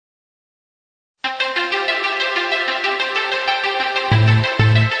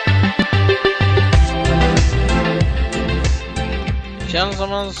veckan som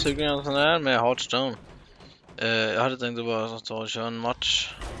man suger en sån här med Heartstone. Jag hade tänkt att bara ta och köra en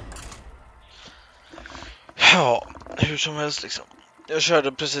match. Ja, hur som helst liksom. Jag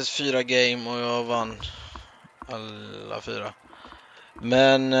körde precis 4 game och jag vann alla 4.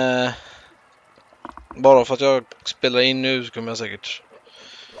 Men bara för att jag spelar in nu så kommer jag säkert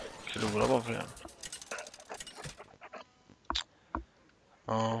förlora bara för det.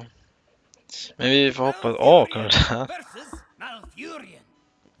 Ja. Men vi får hoppas... kan det här?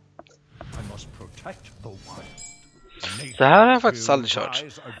 Så här har jag faktiskt aldrig kört.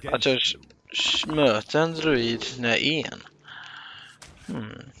 Att jag möter en druid när jag är en.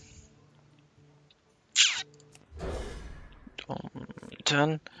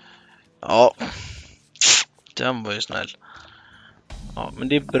 Den... Ja. Den var ju snäll. Ja, men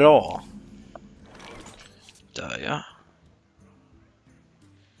det är bra. Där ja.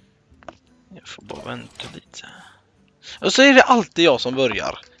 Jag får bara vänta lite. Och så är det alltid jag som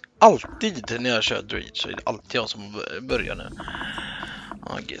börjar. Alltid när jag kör Druid så är det alltid jag som börjar nu.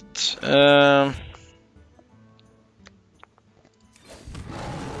 Ja, gött.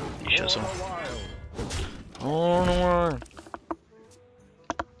 Vi kör så.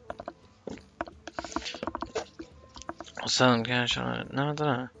 Och sen kan jag köra... Nej, vänta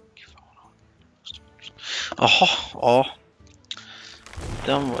där. Jaha, ja.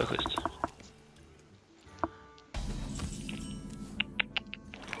 Den var ju schysst.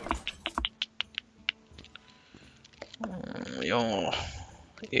 Ja,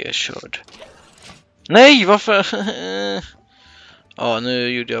 är körd. Nej, varför? Ja, nu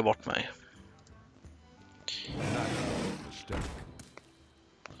gjorde jag bort mig.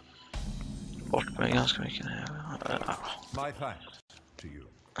 Bort mig ganska mycket.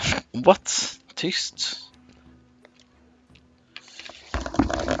 What? Tyst.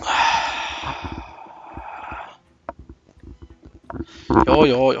 Ja,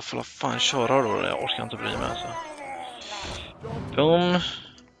 jag får fan köra då. Jag orkar inte bry mig alltså.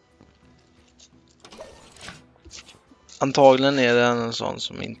 Antagligen är det en sån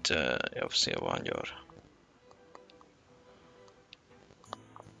som inte... Jag får se vad han gör.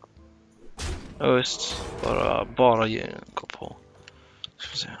 Ja, just. Bara ge en kopp på.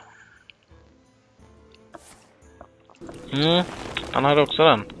 Ska se. Han hade också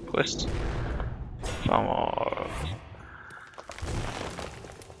den. Just. Fan vad...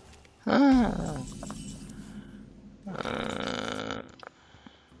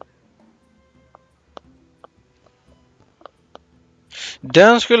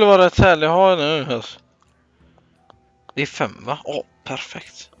 Den skulle vara rätt härlig att ha nu. Det är 5 va? Åh,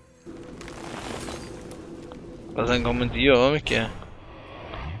 perfekt. Fast den kommer inte göra mycket.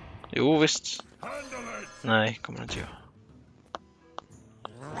 Jo, visst. Nej, kommer inte göra.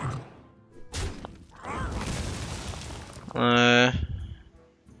 Nej.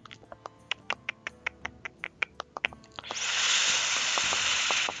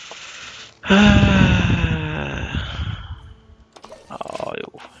 Ja,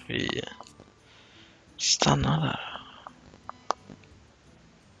 jo. Vi stannar där.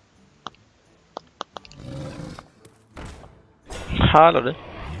 Hallå du.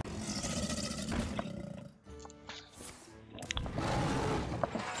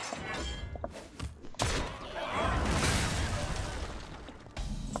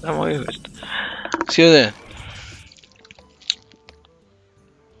 Den var ju schysst. Ska vi det?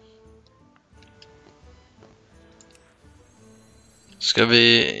 Ska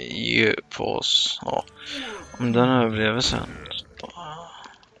vi ge på oss? Ja. Om den överlever sen.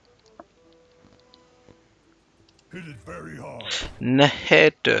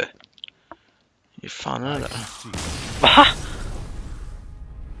 Nej du. Hur fan är det där? Va?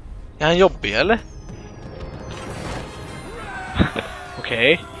 Är han jobbig eller?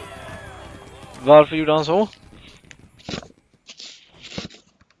 Okej. Varför gjorde han så?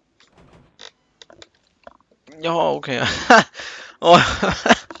 Ja, okej. Ja.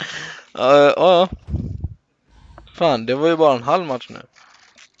 Fan, det var ju bara en halv match nu.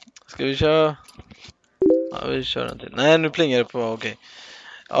 Ska vi köra? Ja, vi kör en till. Nej, nu plingar det på, okej.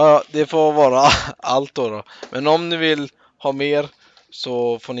 Ja, det får vara allt då. Men om ni vill ha mer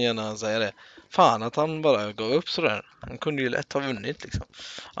så får ni gärna säga det. Fan att han bara gav upp sådär. Han kunde ju lätt ha vunnit liksom.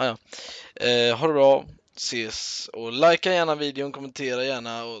 Ja. Ha det bra. Ses. Och likea gärna videon, kommentera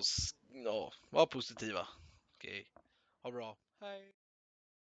gärna och ja, var positiva. Okej. Ha det bra. Hej.